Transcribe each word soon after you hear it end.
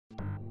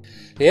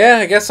Yeah,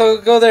 I guess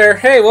I'll go there.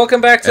 Hey, welcome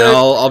back to... And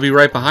I'll be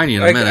right behind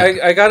you in a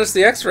minute. I got us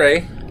the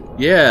X-ray.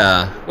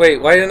 Yeah.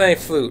 Wait, why didn't I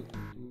flute?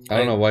 I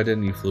don't know, why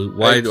didn't you flute?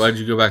 Why'd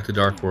you go back to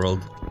Dark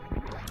World?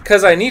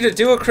 Because I need to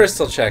do a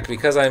crystal check,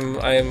 because I'm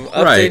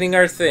updating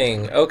our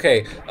thing.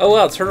 Okay. Oh,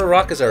 well, Turtle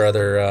Rock is our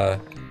other...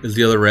 Is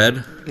the other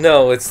red?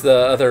 No, it's the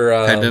other...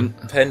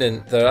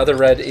 Pendant? The other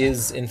red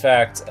is, in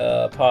fact,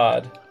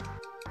 pod.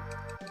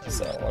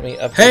 So, let me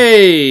update.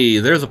 Hey!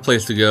 There's a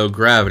place to go.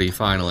 Gravity,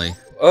 finally.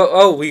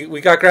 Oh,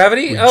 we got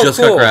gravity? We just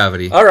got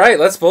gravity. All right,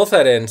 let's both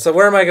head in. So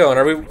where am I going?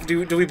 Are we?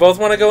 Do we both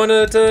want to go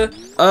into?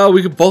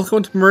 We could both go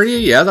into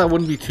Meridia. Yeah, that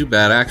wouldn't be too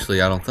bad, actually.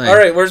 I don't think. All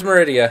right, where's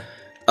Meridia?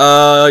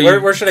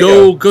 Where should I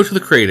go? Go to the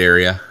crate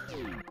area.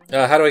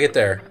 How do I get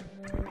there?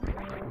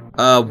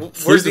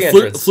 Where's the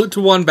entrance? Flute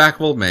to one back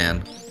of Old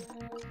Man.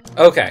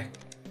 Okay.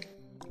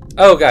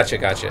 Oh, gotcha.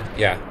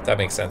 Yeah, that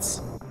makes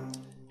sense.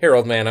 Here,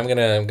 Old Man, I'm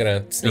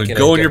gonna sneak in.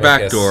 Go in your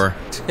back door.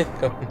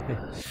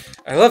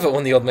 I love it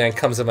when the old man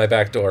comes in my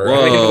back door.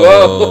 Whoa. I mean,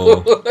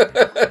 whoa.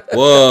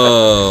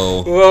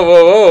 Whoa.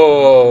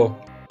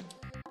 Whoa.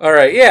 All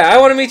right, yeah, I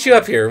want to meet you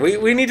up here.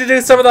 We need to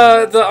do some of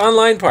the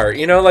online part.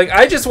 You know, like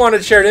I just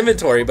wanted shared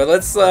inventory, but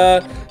let's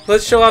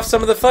show off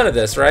some of the fun of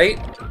this, right?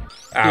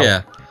 Ow.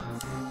 Yeah.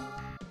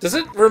 Does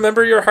it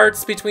remember your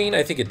hearts between?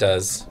 I think it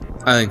does.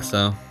 I think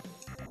so.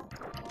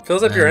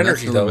 Fills up your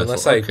energy though,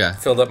 unless I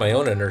filled up my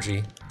own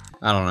energy.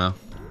 I don't know.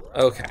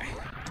 Okay.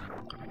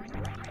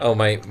 Oh,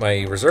 my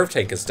reserve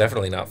tank is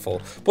definitely not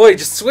full. Boy,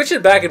 just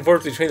switching back and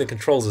forth between the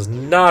controls is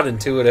not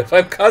intuitive.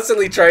 I'm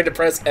constantly trying to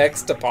press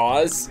X to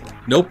pause.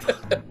 Nope.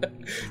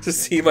 To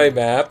see my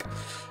map.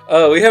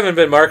 Oh, we haven't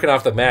been marking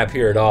off the map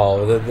here at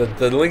all.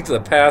 The Link to the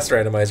Past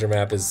randomizer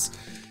map is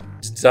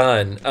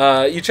done.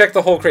 You check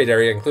the whole crate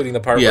area, including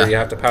the part where you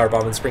have to power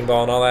bomb and spring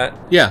ball and all that?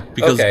 Yeah,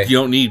 because you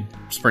don't need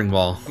spring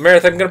ball. Amarith,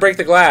 I'm going to break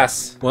the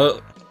glass.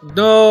 Well...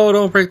 No,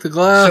 don't break the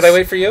glass. Should I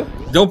wait for you?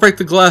 Don't break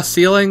the glass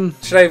ceiling.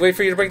 Should I wait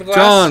for you to break the glass?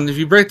 John, if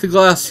you break the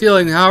glass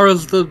ceiling, how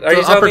is the upper class... Are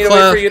you telling me to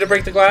wait for you to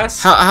break the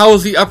glass? How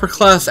is the upper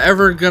class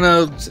ever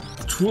gonna...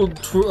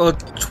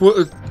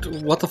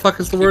 what the fuck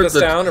is the word? Keep us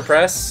down or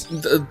press?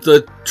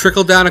 The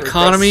trickle-down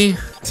economy?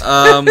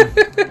 How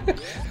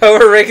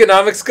are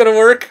Reaganomics gonna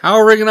work? How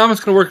are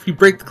Reaganomics gonna work if you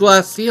break the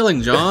glass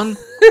ceiling, John?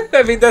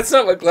 I mean, that's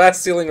not what glass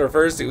ceiling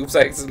refers to. Oops,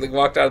 I accidentally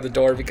walked out of the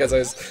door because I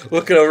was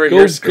looking over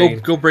your screen.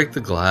 Go break the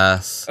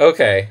glass.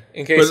 Okay.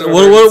 In case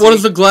what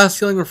does the glass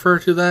ceiling refer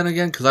to then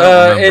again? Because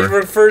I don't remember. It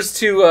refers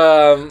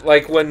to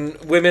like when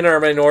women or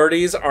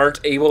minorities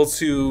aren't able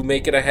to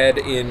make it ahead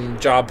in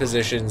job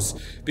positions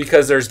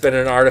because there's been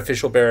an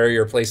artificial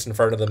barrier placed in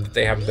front of them that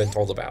they haven't been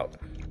told about.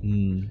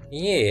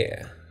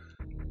 Yeah.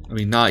 I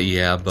mean, not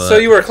but... So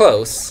you were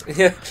close.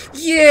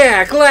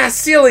 Yeah, glass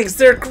ceilings,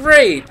 they're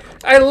great.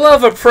 I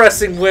love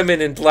oppressing women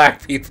and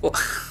black people.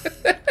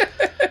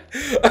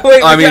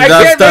 Wait,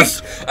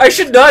 I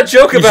should not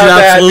joke about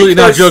that. Absolutely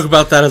not joke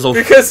about that as well.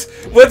 Because,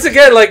 once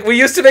again, like, we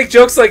used to make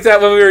jokes like that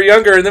when we were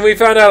younger, and then we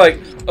found out, like,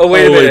 oh,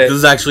 wait a minute. This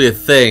is actually a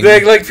thing.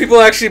 Like people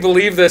actually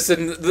believe this,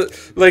 and,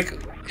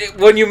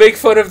 when you make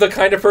fun of the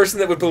kind of person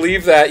that would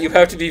believe that, you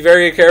have to be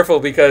very careful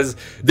because...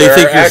 They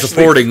think you're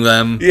supporting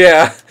them.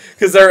 Yeah.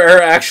 Because there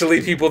are actually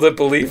people that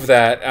believe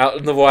that out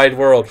in the wide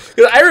world.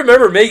 Because I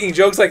remember making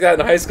jokes like that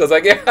in high school. It's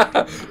like,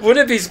 yeah,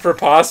 wouldn't it be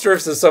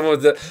preposterous if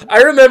someone...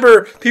 I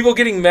remember people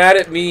getting mad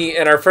at me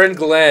and our friend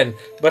Glenn,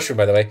 mushroom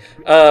by the way,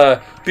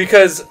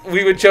 because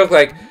we would joke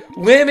like,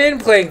 women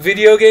playing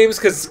video games,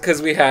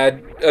 because we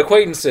had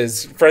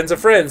acquaintances, friends of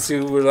friends,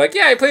 who were like,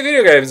 yeah, I play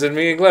video games. And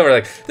me and Glenn were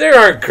like, there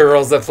aren't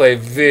girls that play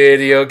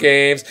video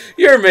games.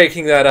 You're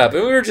making that up.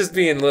 And we were just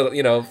being little,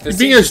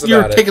 facetious about it.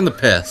 You're taking the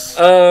piss.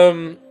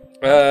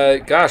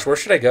 Gosh, where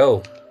should I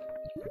go?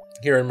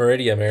 Here in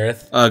Meridia,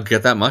 Amarith.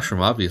 Get that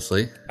mushroom,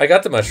 obviously. I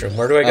got the mushroom.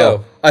 Where do I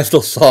go? I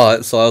still saw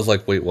it, so I was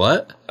like, wait,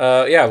 what?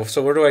 Yeah,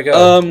 so where do I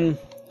go?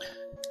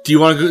 Do you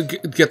want to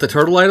get the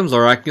turtle items,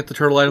 or I can get the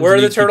turtle items? Where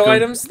are the turtle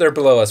items? They're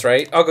below us,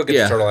 right? I'll go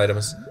get the turtle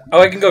items. Oh,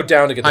 I can go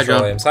down to get the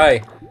turtle items.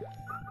 Hi.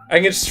 I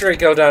can just straight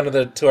go down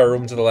to our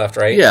room to the left,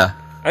 right? Yeah.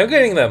 I'm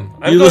getting them.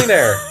 I'm going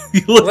there.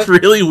 You look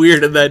really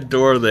weird in that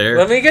door there.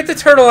 Let me get the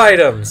turtle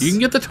items. You can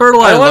get the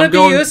turtle items. I want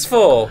to be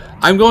useful.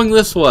 I'm going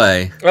this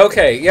way.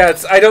 Okay, yeah,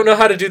 I don't know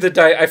how to do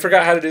I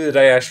forgot how to do the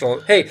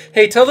diagonal.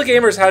 Hey, tell the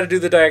gamers how to do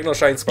the diagonal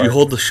shine spark. You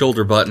hold the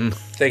shoulder button.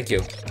 Thank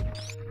you.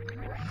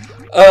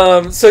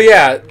 So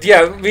yeah,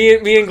 me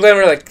and Glenn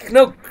were like,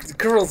 no,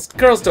 girls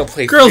don't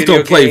play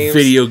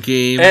video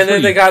games. And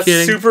then they got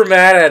super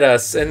mad at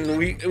us, and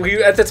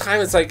we at the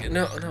time it's like,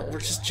 no, we're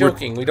just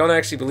joking. We don't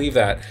actually believe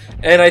that.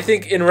 And I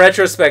think in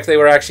retrospect they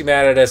were actually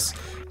mad at us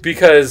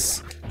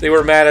because they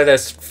were mad at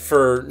us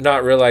for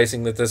not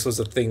realizing that this was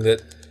a thing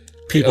that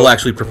people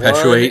actually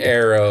perpetuate. One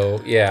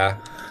arrow, yeah.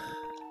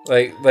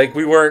 Like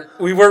we weren't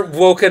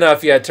woke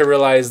enough yet to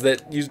realize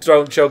that you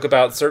don't joke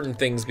about certain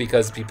things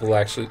because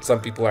some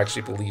people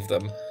actually believe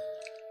them.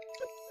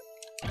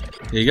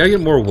 Yeah, you gotta get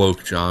more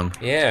woke, John.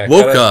 Yeah,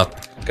 woke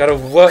up. Gotta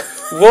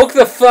woke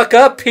the fuck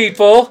up,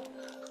 people.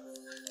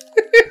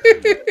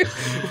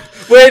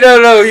 Wait,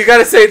 no, you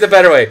gotta say it the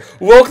better way.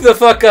 Woke the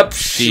fuck up,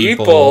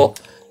 sheeple.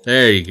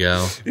 There you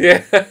go.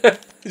 Yeah.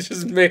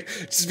 Just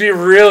be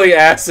really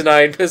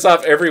asinine, piss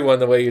off everyone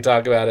the way you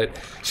talk about it.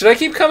 Should I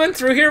keep coming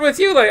through here with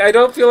you? Like, I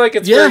don't feel like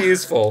it's very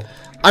useful.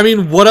 I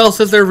mean, what else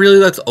is there really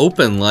that's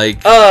open?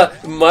 Like,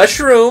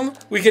 mushroom.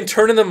 We can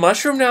turn in the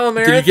mushroom now,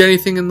 Amarith. Did you get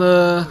anything in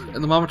the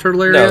Mama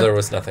Turtle area? No, there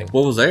was nothing.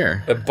 What was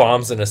there?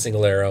 Bombs in a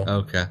single arrow.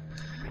 Okay.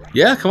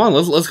 Yeah, come on,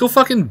 let's go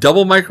fucking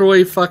double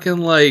microwave fucking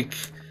like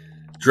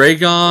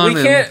Dragon.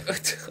 We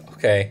can't.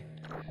 Okay,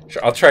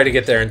 sure, I'll try to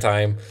get there in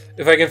time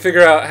if I can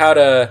figure out how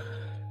to.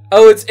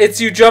 Oh, it's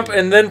you jump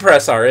and then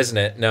press R, isn't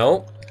it?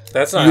 No,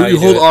 that's not how you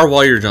hold do it. R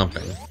while you're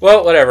jumping.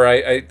 Well, whatever.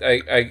 I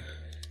grabbed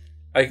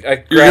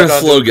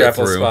onto the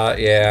grapple spot.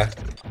 Yeah,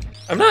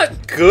 I'm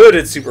not good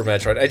at Super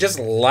Metroid. I just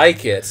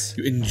like it.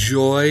 You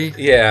enjoy?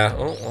 Yeah.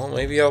 Oh, well,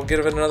 maybe I'll give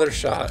it another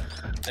shot.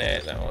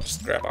 No, I'll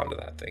just grab onto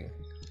that thing.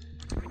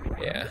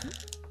 Yeah.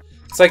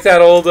 It's like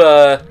that old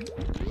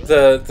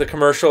the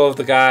commercial of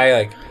the guy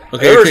like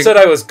whoever said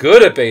I was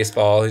good at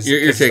baseball.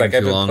 You're taking like too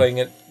I've been long. playing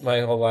it my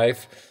whole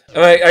life.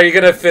 Are you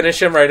gonna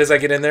finish him right as I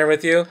get in there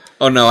with you?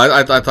 Oh no,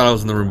 I thought I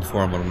was in the room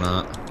before him, but I'm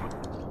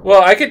not.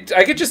 Well, I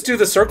could just do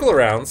the circle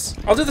arounds.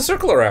 I'll do the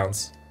circle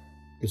arounds.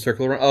 The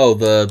circle around? Oh,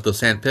 the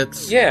sand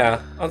pits?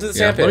 Yeah, I'll do the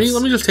sand pits.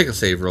 Let me just take a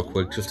save real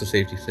quick, just a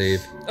safety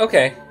save.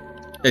 Okay.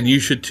 And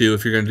you should too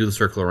if you're gonna do the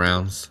circle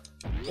arounds.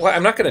 Well,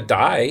 I'm not gonna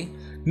die.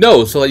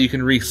 No, so that you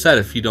can reset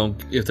if there's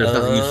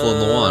nothing useful in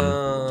the one.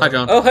 Hi,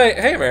 John. Oh, hey,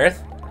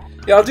 Amarith.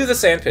 Yeah, I'll do the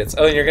sand pits.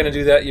 Oh, and you're gonna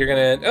do that. You're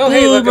gonna. Oh,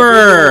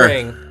 Boomer.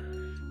 Hey,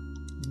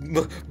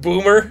 look, a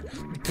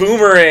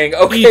boomerang.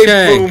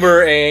 Okay,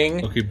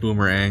 boomerang. Okay,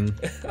 boomerang.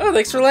 Oh,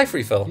 thanks for life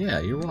refill.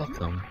 Yeah, you're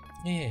welcome.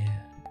 Yeah.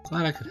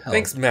 Glad I could help.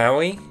 Thanks,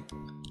 Maui.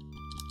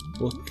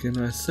 What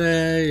can I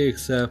say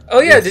except?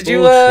 Oh yeah, did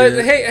you?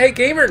 Hey,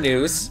 gamer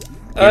news.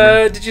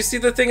 Did you see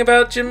the thing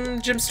about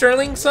Jim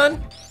Sterling,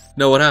 son?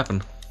 No, what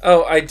happened?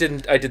 Oh, I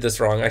didn't. I did this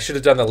wrong. I should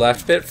have done the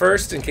left bit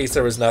first in case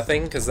there was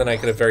nothing, because then I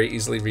could have very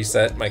easily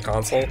reset my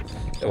console,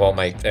 well,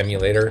 my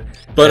emulator.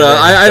 But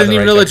I didn't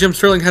even know that Jim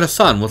Sterling had a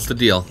son. What's the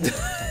deal?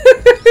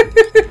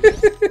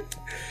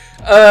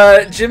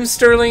 Jim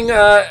Sterling,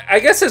 I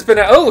guess has been.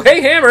 Oh, hey,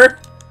 Hammer.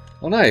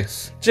 Oh,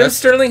 nice. Jim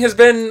Sterling has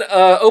been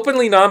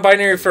openly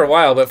non-binary for a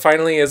while, but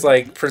finally is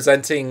like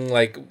presenting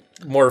like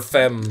more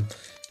femme,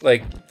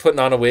 like putting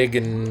on a wig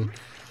and.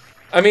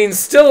 I mean,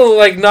 still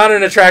like not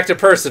an attractive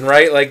person,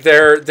 right? Like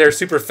they're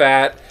super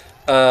fat.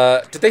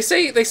 Did they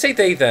say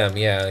they them?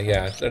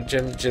 Yeah.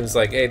 Jim's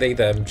like, hey, they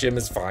them. Jim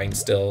is fine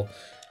still.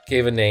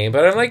 Gave a name,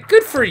 but I'm like,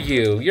 good for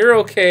you. You're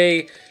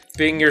okay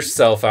being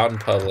yourself out in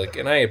public,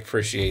 and I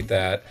appreciate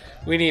that.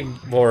 We need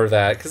more of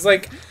that because,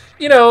 like,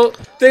 you know,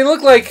 they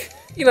look like,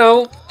 you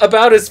know,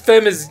 about as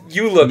femme as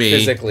you look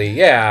physically.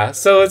 Yeah.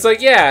 So it's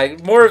like, yeah,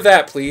 more of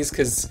that, please,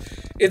 because.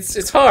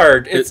 It's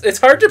hard. It's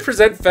hard to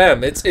present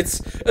femme.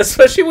 It's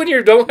especially when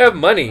you don't have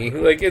money.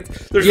 Like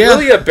there's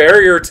really a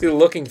barrier to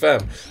looking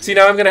femme. See,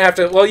 now I'm gonna have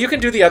to. Well, you can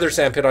do the other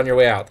sandpit on your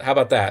way out. How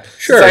about that?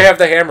 Sure. Since I have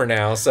the hammer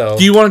now. So.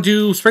 Do you want to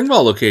do spring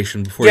ball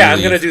location before? Yeah,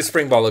 I'm gonna do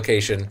spring ball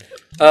location.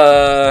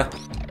 Oh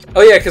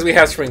yeah, because we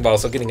have spring ball,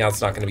 so getting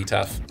out's not gonna be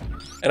tough.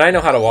 And I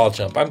know how to wall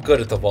jump. I'm good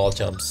at the wall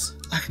jumps.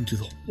 I can do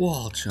the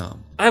wall jump.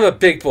 I'm a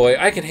big boy.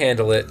 I can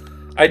handle it.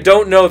 I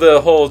don't know the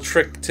whole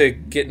trick to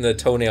getting the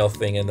toenail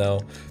thing in though,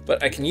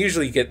 but I can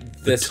usually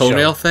get this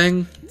toenail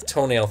thing.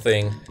 Toenail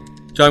thing.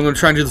 John, I'm gonna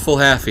try and do the full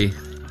halfie.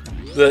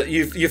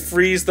 You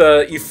freeze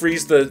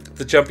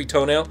the jumpy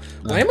toenail.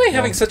 Why am I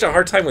having such a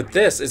hard time with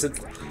this?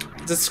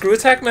 Does screw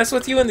attack mess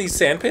with you in these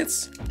sand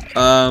pits?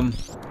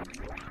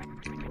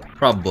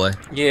 Probably.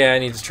 Yeah, I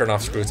need to turn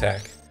off screw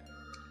attack.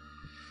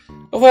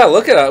 Oh wow,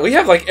 look at that. We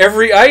have like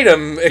every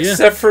item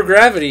except for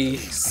gravity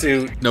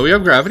suit. No, we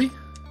have gravity.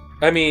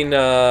 I mean,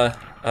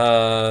 the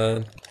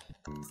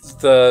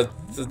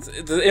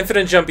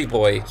infinite jumpy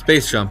boy.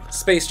 Space jump.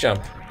 Space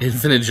jump.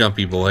 Infinite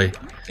jumpy boy.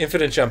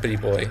 Infinite jumpy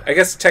boy. I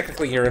guess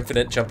technically you're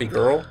infinite jumpy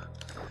girl.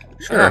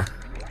 Sure.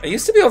 I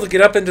used to be able to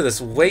get up into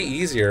this way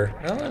easier.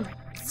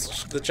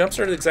 The jumps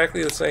are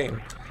exactly the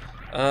same.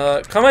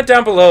 Comment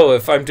down below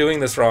if I'm doing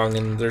this wrong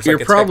and there's like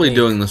You're probably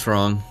doing this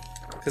wrong.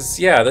 Because,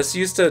 yeah, this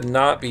used to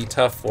not be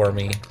tough for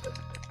me.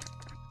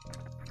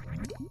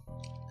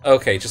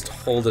 Okay, just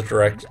hold it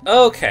direct.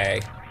 Okay.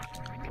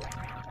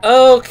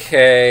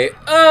 Okay.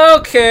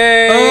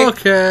 Okay.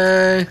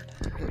 Okay.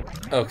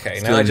 Okay,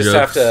 now I just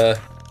have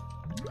to...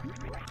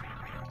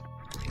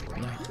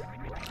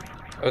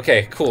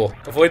 Okay, cool.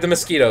 Avoid the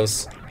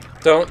mosquitoes.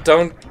 Don't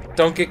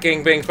get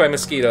gangbanged by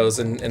mosquitoes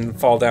and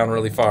fall down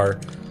really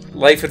far.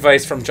 Life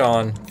advice from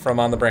John from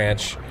On the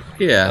Branch.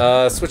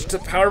 Yeah. Switch to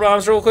power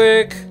bombs real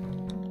quick.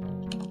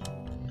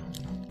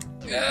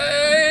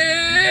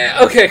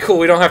 Okay, cool.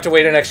 We don't have to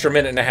wait an extra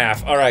minute and a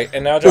half. All right,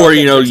 and now. John, or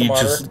you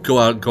just go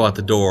out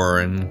the door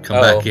and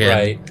come back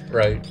in.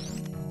 Right.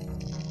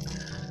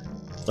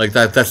 Like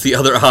that's the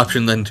other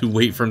option than to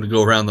wait for him to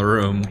go around the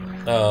room.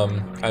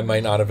 I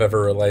might not have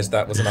ever realized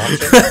that was an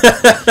option.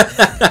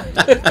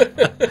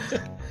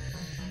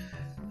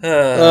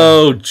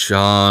 Oh,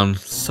 John,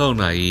 so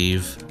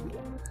naive.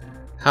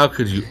 How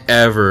could you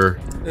ever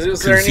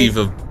conceive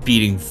of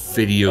beating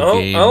video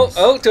games?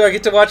 Oh, do I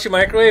get to watch you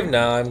microwave?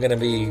 No, I'm going to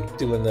be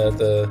doing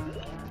the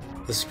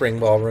spring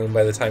ballroom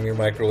by the time you're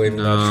microwaving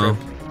that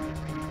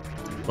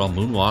shrimp. Well,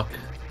 moonwalk.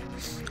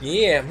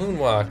 Yeah,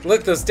 moonwalk.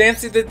 Look, those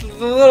dancing, the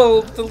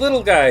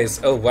little guys.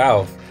 Oh,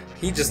 wow.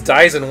 He just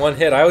dies in one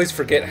hit. I always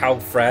forget how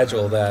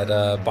fragile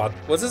that,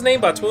 what's his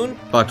name? Batoon?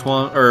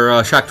 Batoon, or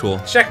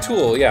Shaktool.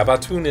 Shaktool, yeah.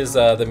 Batoon is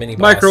the mini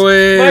boss.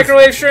 Microwave!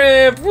 Microwave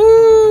shrimp!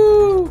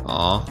 Woo!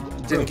 Aw.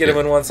 Didn't get him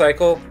in one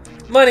cycle.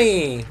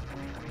 Money!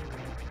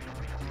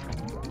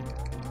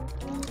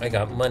 I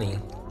got money.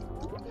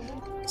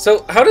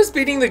 So, how does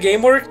beating the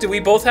game work? Do we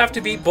both have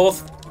to beat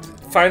both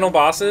final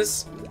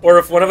bosses? Or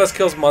if one of us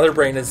kills Mother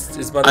Brain, is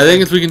Mother Brain? I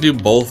think if we can do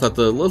both at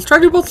the... Let's try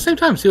to do both at the same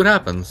time, see what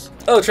happens.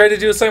 Oh, try to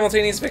do a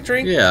simultaneous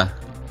victory? Yeah.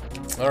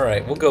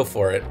 Alright, we'll go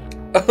for it.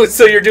 Oh,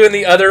 so you're doing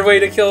the other way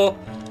to kill?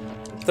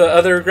 The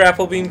other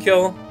grapple beam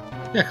kill?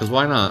 Yeah, because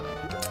why not?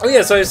 Oh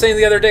yeah, so I was saying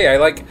the other day, I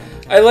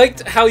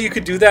liked how you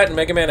could do that in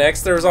Mega Man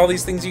X. There was all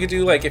these things you could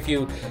do, like if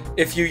you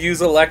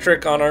use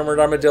electric on Armored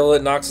Armadillo,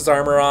 it knocks his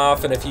armor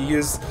off, and if you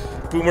use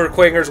Boomer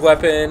Quanger's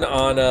weapon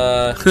on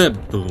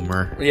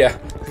Boomer. Yeah,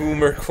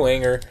 Boomer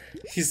Quanger.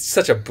 He's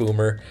such a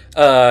boomer.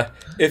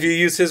 If you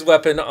use his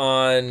weapon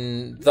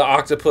on the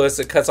octopus,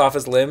 it cuts off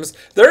his limbs.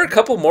 There are a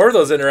couple more of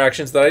those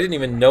interactions that I didn't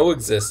even know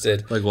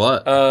existed. Like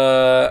what?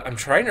 I'm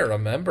trying to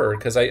remember,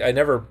 because I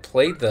never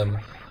played them.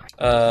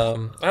 I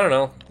don't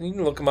know. You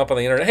can look them up on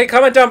the internet. Hey,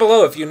 comment down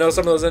below if you know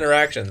some of those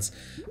interactions.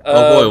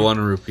 Oh boy, 1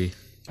 rupee.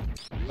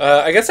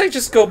 I guess I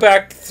just go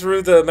back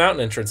through the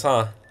mountain entrance,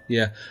 huh?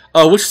 Yeah.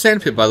 Oh, which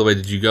sandpit, by the way,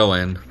 did you go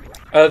in?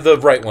 The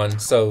right one.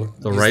 So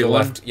the right one?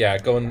 Left. Yeah,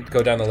 go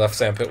down the left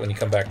sandpit when you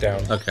come back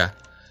down. Okay.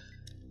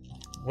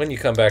 When you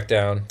come back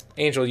down,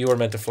 Angel, you were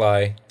meant to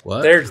fly.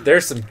 What?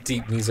 There's some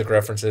deep music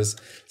references.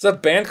 There's a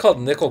band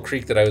called Nickel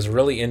Creek that I was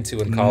really into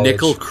in college.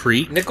 Nickel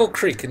Creek? Nickel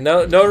Creek.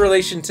 No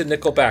relation to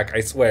Nickelback, I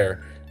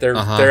swear. They're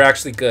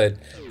actually good.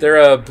 They're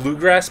a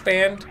bluegrass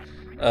band,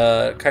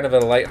 kind of a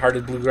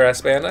lighthearted bluegrass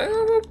band.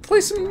 I'll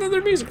play some of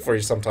their music for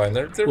you sometime.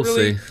 They're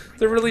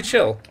really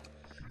chill.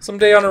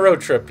 Someday on a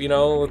road trip, you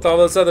know, with all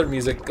those other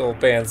musical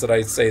bands that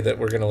I say that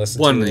we're going to listen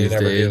to. One of these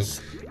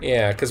days.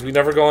 Yeah, because we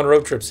never go on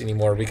road trips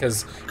anymore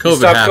because COVID we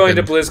stopped going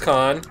to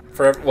happened.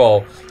 BlizzCon.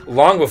 Well,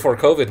 long before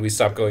COVID, we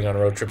stopped going on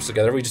road trips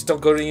together. We just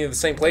don't go to any of the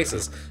same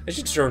places. I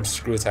should turn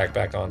Screw Attack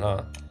back on,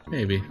 huh?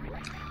 Maybe.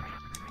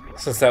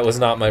 Since that was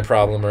not my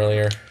problem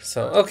earlier.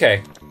 So,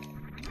 okay.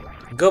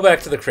 Go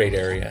back to the crate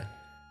area.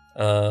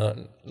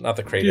 Not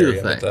the crate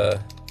area, but the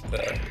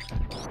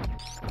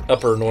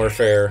upper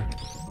Norfair.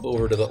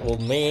 Over to the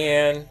old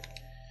man.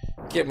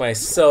 Get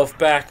myself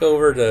back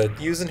over to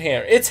using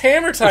hammer. It's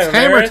hammer time, It's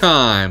hammer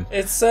time.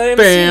 It's down,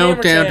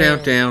 hammer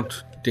down,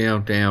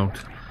 time. down.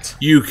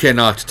 You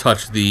cannot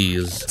touch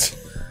these.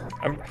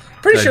 I'm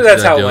pretty sure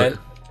that's how it went.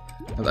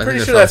 Pretty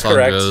sure that's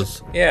correct.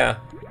 Goes. Yeah.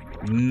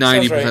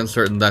 90%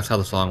 certain that's how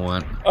the song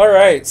went.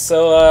 Alright,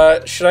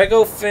 so should I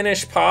go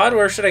finish Pod?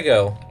 Where should I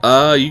go?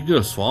 You can go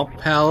to Swamp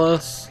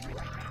Palace.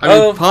 I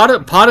mean,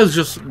 Pod is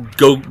just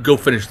go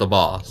finish the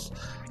boss.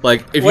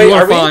 Like, if Wait, you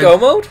want are we in go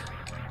mode?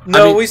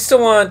 No, I mean, we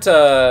still want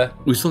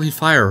we still need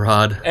Fire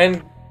Rod.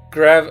 And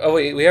oh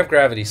wait, we have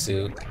Gravity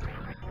Suit.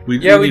 We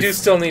do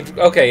still need.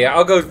 Okay, yeah,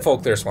 I'll go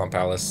Folk there, Swamp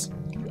Palace.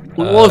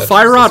 Well,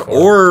 Fire Rod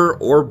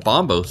or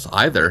Bombos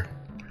either.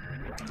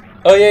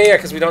 Oh yeah,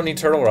 because we don't need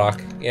Turtle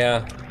Rock.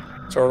 Yeah,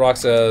 Turtle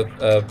Rock's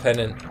a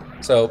pendant.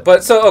 So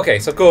okay,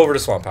 so go over to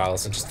Swamp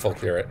Palace and just Folk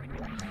clear it.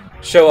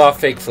 Show off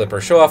Fake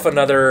Flipper. Show off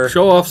another.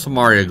 Show off some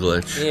Mario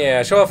glitch.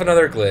 Yeah, show off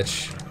another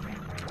glitch.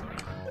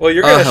 Well,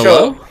 you're gonna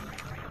show.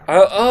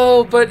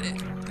 Oh, but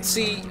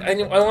see, I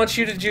want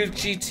you to do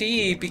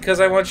GT because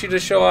I want you to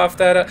show off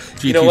that.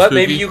 You know what? Spooky?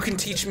 Maybe you can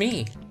teach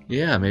me.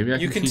 Yeah, maybe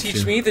you can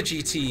teach me the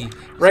GT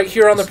right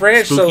here on the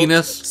branch.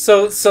 Spookiness.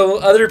 So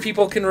other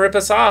people can rip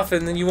us off,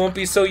 and then you won't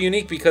be so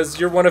unique because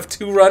you're one of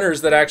 2 runners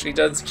that actually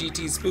does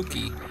GT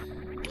Spooky.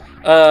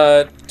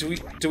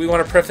 Do we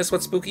want to preface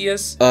what Spooky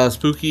is?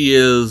 Spooky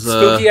is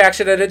Spooky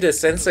action at a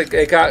distance.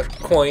 It got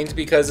coined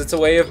because it's a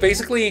way of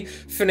basically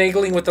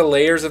finagling with the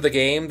layers of the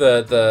game,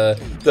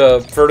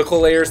 the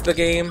vertical layers of the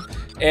game,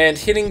 and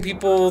hitting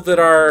people that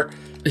are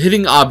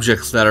hitting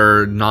objects that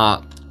are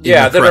not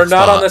that are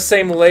not on the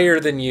same layer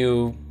than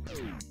you.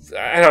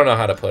 I don't know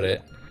how to put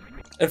it.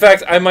 In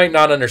fact, I might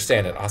not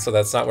understand it. Also,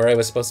 that's not where I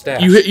was supposed to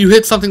dash. You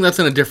hit something that's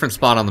in a different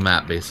spot on the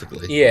map,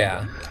 basically.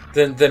 Yeah,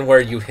 than where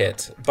you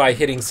hit by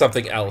hitting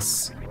something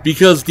else.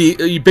 Because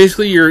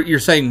basically you're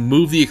saying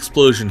move the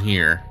explosion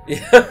here.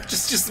 Yeah,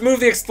 just move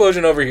the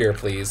explosion over here,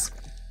 please.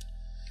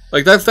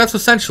 Like that's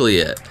essentially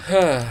it.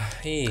 Yeah.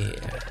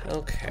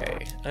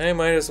 Okay. I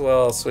might as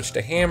well switch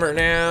to hammer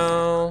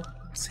now.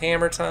 It's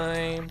hammer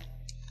time.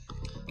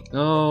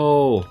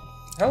 No.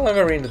 How long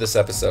are we into this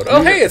episode?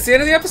 Oh, hey, it's the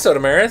end of the episode,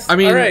 Amarith. I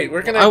mean, all right,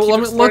 we're gonna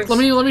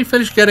let me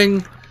finish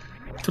getting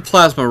to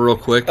plasma real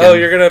quick. Oh,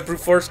 you're gonna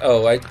brute force.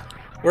 Oh,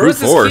 where was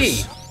this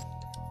key?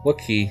 What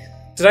key?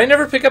 Did I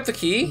never pick up the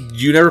key?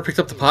 You never picked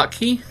up the pot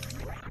key?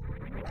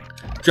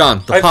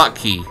 John, the pot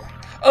key.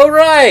 Oh,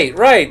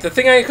 right. The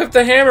thing I equipped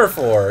the hammer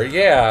for.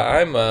 Yeah,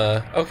 I'm,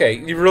 okay.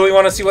 You really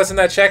want to see what's in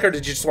that check, or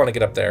did you just want to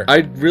get up there? I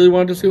really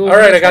wanted to see what was All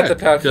right, in I that got the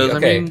check, pouch.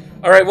 Okay. I mean,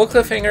 All right, we'll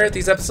cliffhanger it.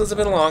 These episodes have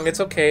been long. It's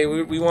okay.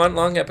 We want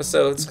long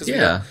episodes.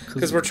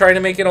 Because we're trying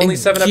to make it only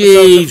 7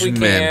 episodes if we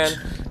can.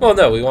 Well,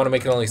 no, we want to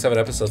make it only 7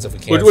 episodes if we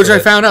can. Which I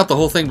found out the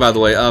whole thing, by the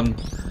way.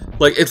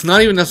 Like, it's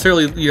not even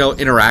necessarily, you know,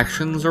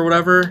 interactions or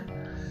whatever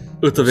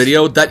with the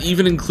video. That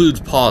even includes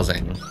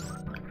pausing.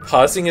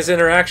 Pausing is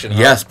interaction, huh?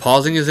 Yes,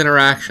 pausing is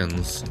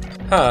interactions.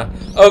 Huh.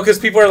 Oh, because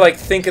people are, like,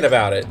 thinking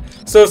about it.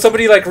 So if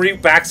somebody, like,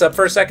 backs up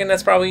for a second,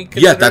 that's probably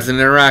considered? Yeah, that's an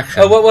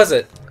interaction. Oh, what was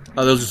it?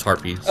 Oh, those are just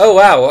heartbeats. Oh,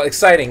 wow. Well,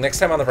 exciting. Next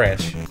time on The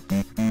Branch.